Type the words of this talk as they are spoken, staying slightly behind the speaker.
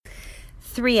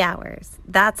3 hours.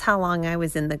 That's how long I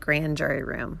was in the grand jury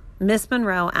room. Miss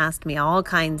Monroe asked me all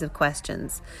kinds of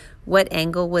questions. What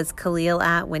angle was Khalil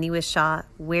at when he was shot?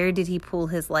 Where did he pull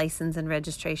his license and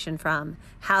registration from?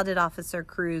 How did Officer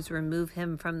Cruz remove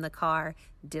him from the car?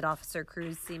 Did Officer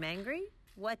Cruz seem angry?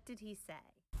 What did he say?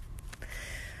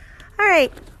 All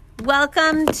right.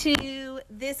 Welcome to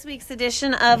this week's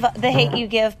edition of the Hate U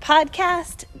Give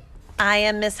podcast. I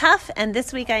am Miss Huff, and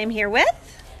this week I am here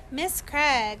with Miss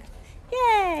Craig.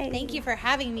 Yay! Thank you for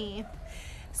having me.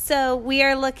 So we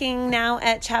are looking now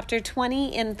at chapter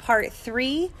 20 in part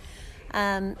 3.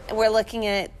 We're looking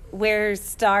at where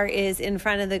Star is in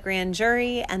front of the grand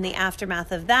jury and the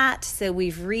aftermath of that. So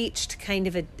we've reached kind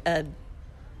of a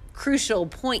crucial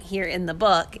point here in the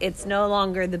book. It's no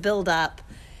longer the build-up.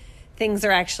 Things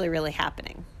are actually really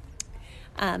happening.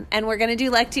 And we're going to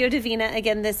do Lectio Divina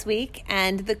again this week.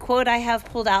 And the quote I have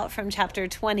pulled out from chapter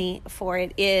 20 for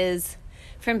it is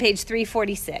from page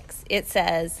 346. It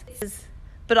says,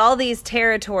 "But all these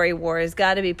territory wars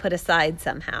got to be put aside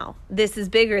somehow. This is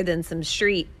bigger than some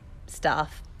street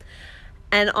stuff.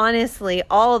 And honestly,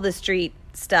 all the street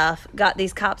stuff got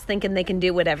these cops thinking they can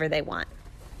do whatever they want."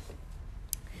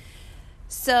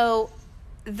 So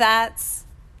that's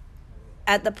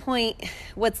at the point,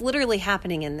 what's literally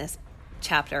happening in this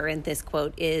chapter, in this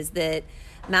quote, is that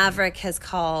Maverick has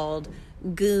called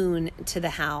Goon to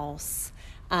the house.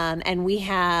 And we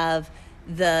have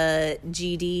the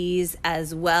GDs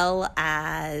as well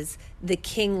as the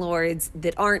king lords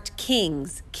that aren't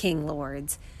kings, king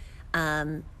lords,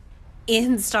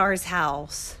 in Star's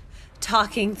house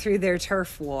talking through their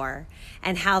turf war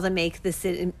and how to make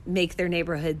their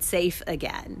neighborhood safe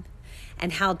again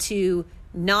and how to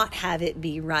not have it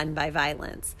be run by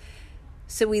violence.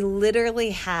 So we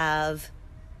literally have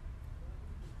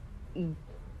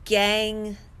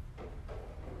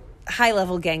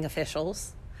high-level gang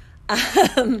officials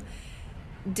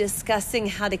discussing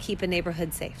how to keep a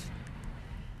neighborhood safe.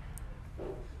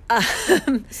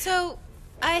 So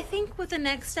I think with the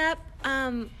next step,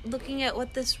 looking at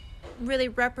what this really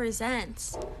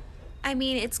represents, I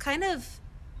mean, it's kind of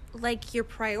like your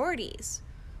priorities.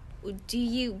 Do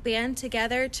you band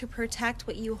together to protect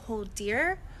what you hold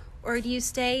dear, or do you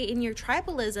stay in your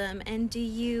tribalism, and do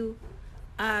you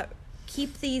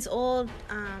keep these old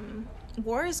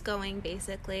wars going,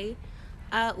 basically,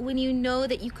 when you know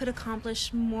that you could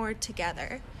accomplish more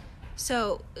together?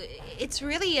 So it's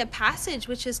really a passage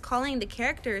which is calling the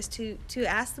characters to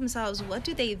ask themselves, what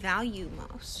do they value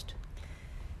most?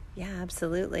 Yeah,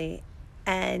 absolutely.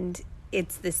 And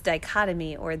it's this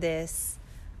dichotomy, or this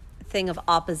thing of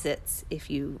opposites, if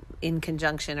you, in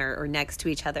conjunction or next to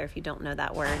each other, if you don't know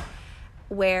that word,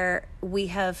 where we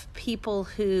have people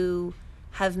who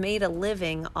have made a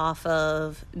living off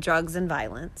of drugs and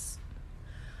violence,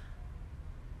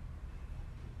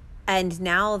 and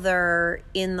now they're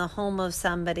in the home of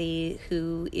somebody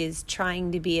who is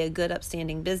trying to be a good,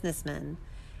 upstanding businessman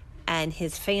and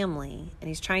his family, and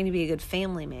he's trying to be a good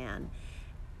family man,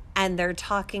 and they're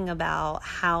talking about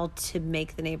how to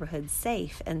make the neighborhood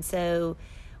safe. And so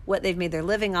what they've made their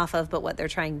living off of, but what they're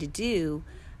trying to do,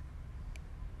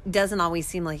 doesn't always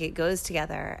seem like it goes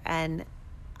together. And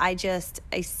I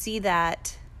see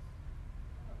that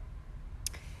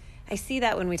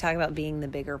when we talk about being the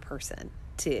bigger person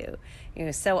too. You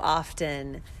know, so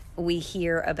often we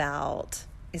hear about,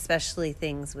 especially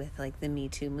things with like the Me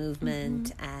Too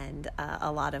movement, and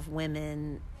a lot of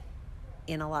women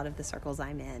in a lot of the circles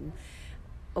I'm in,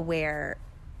 where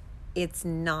it's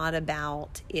not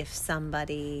about if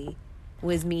somebody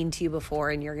was mean to you before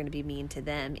and you're going to be mean to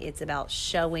them. It's about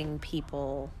showing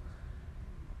people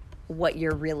what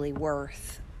you're really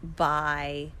worth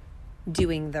by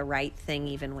doing the right thing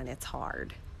even when it's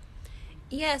hard.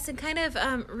 Yes, and kind of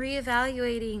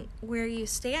reevaluating where you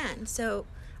stand. So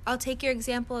I'll take your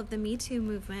example of the Me Too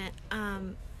movement.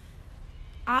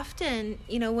 Often,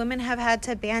 women have had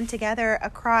to band together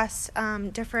across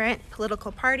different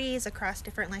political parties, across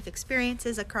different life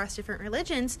experiences, across different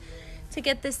religions to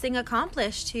get this thing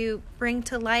accomplished, to bring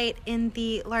to light in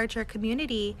the larger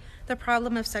community the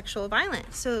problem of sexual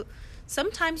violence. So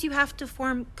sometimes you have to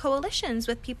form coalitions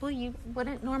with people you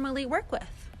wouldn't normally work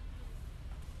with.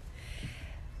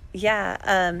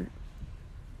 Yeah,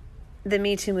 the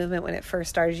Me Too movement, when it first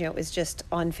started, it was just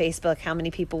on Facebook, how many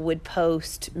people would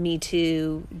post Me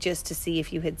Too just to see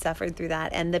if you had suffered through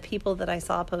that. And the people that I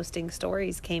saw posting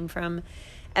stories came from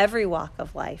every walk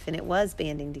of life, and it was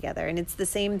banding together. And it's the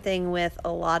same thing with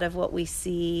a lot of what we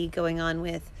see going on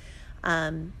with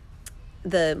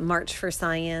the March for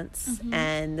Science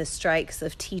and the strikes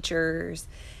of teachers.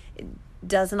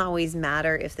 doesn't always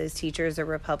matter if those teachers are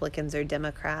Republicans or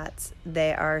Democrats.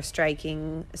 They are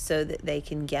striking so that they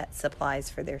can get supplies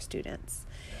for their students.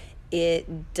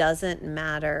 It doesn't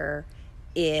matter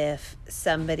if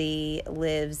somebody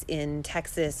lives in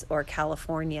Texas or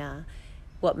California.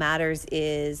 What matters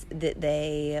is that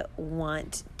they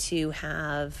want to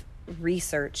have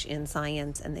research in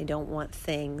science, and they don't want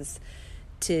things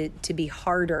to be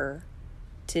harder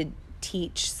to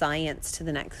teach science to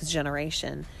the next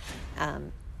generation.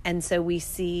 And so we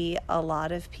see a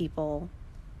lot of people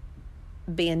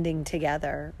banding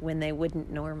together when they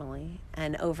wouldn't normally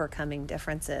and overcoming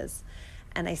differences.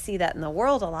 And I see that in the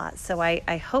world a lot. So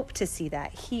I hope to see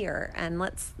that here. And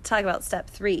let's talk about step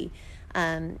 3.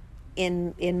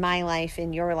 In my life,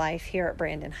 in your life here at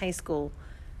Brandon High School,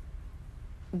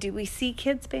 do we see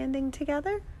kids banding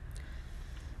together?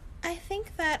 I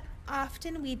think that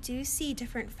often we do see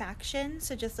different factions.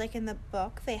 So just like in the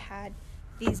book, they had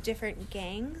these different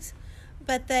gangs.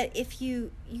 But that if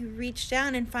you reach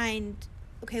down and find,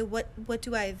 okay, what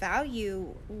do I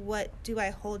value? What do I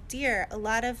hold dear? A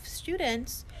lot of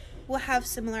students will have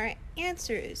similar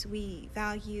answers. We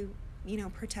value,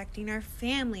 protecting our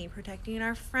family, protecting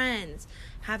our friends,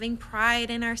 having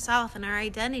pride in ourselves and our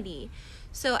identity.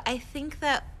 So I think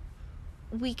that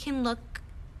we can look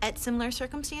at similar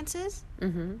circumstances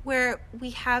where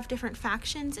we have different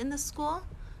factions in the school,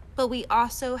 but we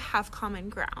also have common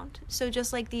ground. So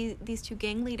just like these two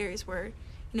gang leaders were,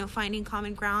 finding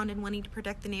common ground and wanting to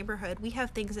protect the neighborhood, we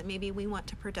have things that maybe we want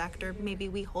to protect or maybe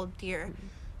we hold dear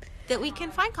that we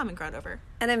can find common ground over.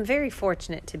 And I'm very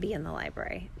fortunate to be in the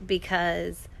library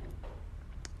because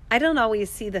I don't always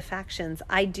see the factions.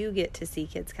 I do get to see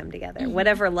kids come together.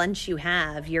 Whatever lunch you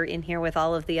have, you're in here with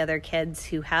all of the other kids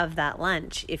who have that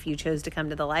lunch if you chose to come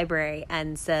to the library.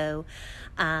 And so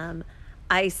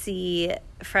I see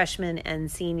freshmen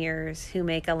and seniors who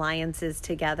make alliances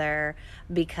together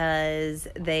because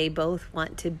they both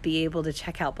want to be able to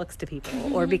check out books to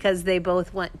people or because they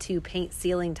both want to paint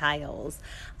ceiling tiles.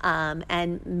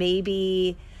 And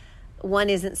maybe one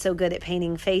isn't so good at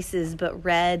painting faces but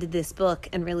read this book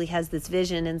and really has this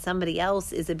vision, and somebody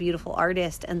else is a beautiful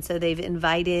artist, and so they've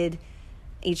invited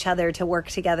each other to work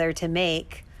together to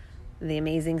make the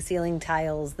amazing ceiling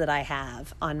tiles that I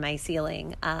have on my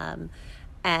ceiling.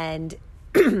 And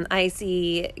I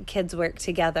see kids work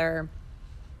together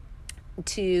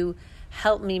to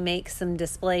help me make some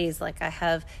displays. Like I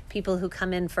have people who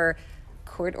come in for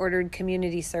court-ordered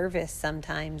community service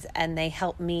sometimes, and they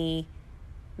help me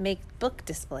make book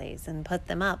displays and put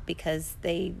them up because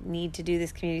they need to do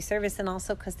this community service and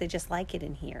also because they just like it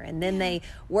in here. And then they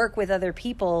work with other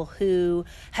people who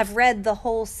have read the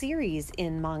whole series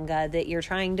in manga that you're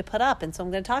trying to put up. And so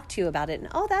I'm going to talk to you about it. And,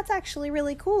 oh, that's actually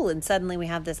really cool. And suddenly we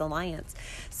have this alliance.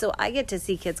 So I get to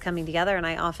see kids coming together, and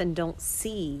I often don't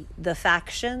see the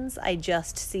factions. I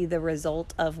just see the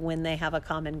result of when they have a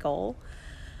common goal.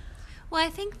 Well, I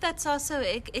think that's also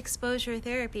exposure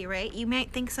therapy, right? You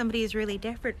might think somebody is really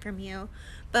different from you,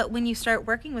 but when you start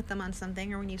working with them on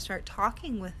something or when you start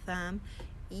talking with them,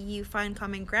 you find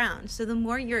common ground. So the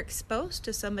more you're exposed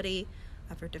to somebody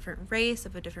of a different race,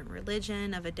 of a different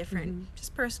religion, of a different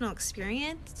just personal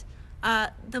experience,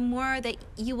 the more that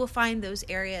you will find those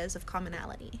areas of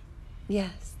commonality.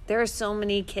 Yes. There are so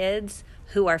many kids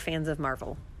who are fans of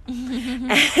Marvel.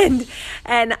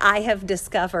 and I have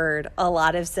discovered a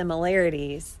lot of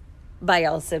similarities by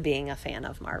also being a fan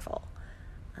of Marvel.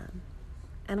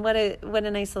 And what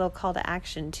a nice little call to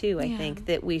action too. I think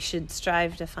that we should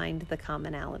strive to find the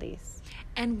commonalities.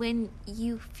 And when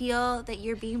you feel that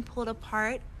you're being pulled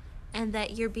apart and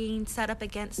that you're being set up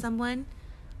against someone,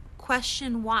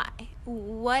 question why.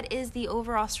 What is the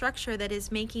overall structure that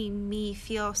is making me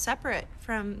feel separate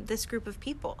from this group of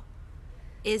people?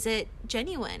 Is it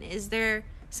genuine? Is there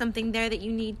something there that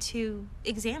you need to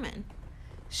examine?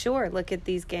 Sure. Look at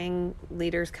these gang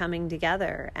leaders coming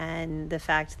together and the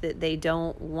fact that they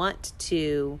don't want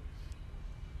to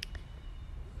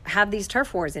have these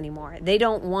turf wars anymore. They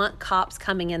don't want cops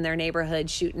coming in their neighborhood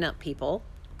shooting up people.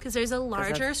 Because there's a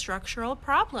larger structural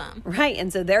problem. Right.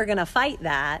 And so they're going to fight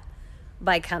that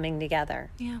by coming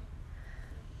together. Yeah.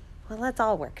 Well, let's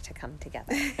all work to come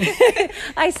together.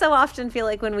 I so often feel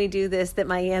like when we do this that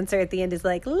my answer at the end is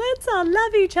like, let's all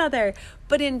love each other.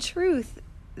 But in truth,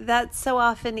 that so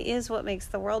often is what makes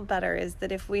the world better, is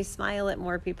that if we smile at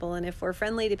more people and if we're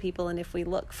friendly to people and if we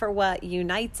look for what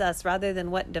unites us rather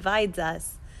than what divides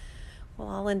us, we'll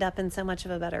all end up in so much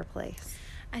of a better place.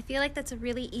 I feel like that's a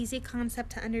really easy concept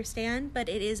to understand, but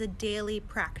it is a daily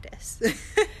practice.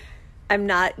 I'm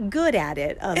not good at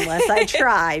it unless I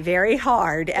try very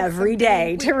hard every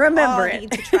day to remember it.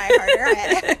 Need to try harder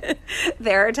at it.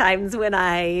 There are times when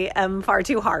I am far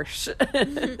too harsh.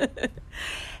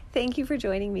 Thank you for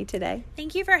joining me today.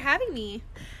 Thank you for having me.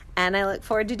 And I look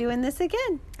forward to doing this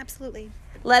again. Absolutely.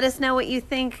 Let us know what you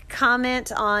think.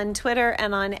 Comment on Twitter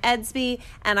and on Edsby.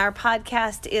 And our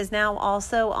podcast is now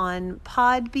also on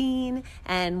Podbean,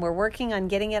 and we're working on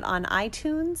getting it on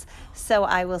iTunes. So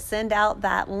I will send out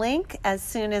that link as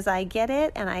soon as I get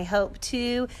it, and I hope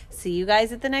to see you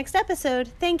guys at the next episode.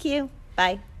 Thank you.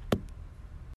 Bye.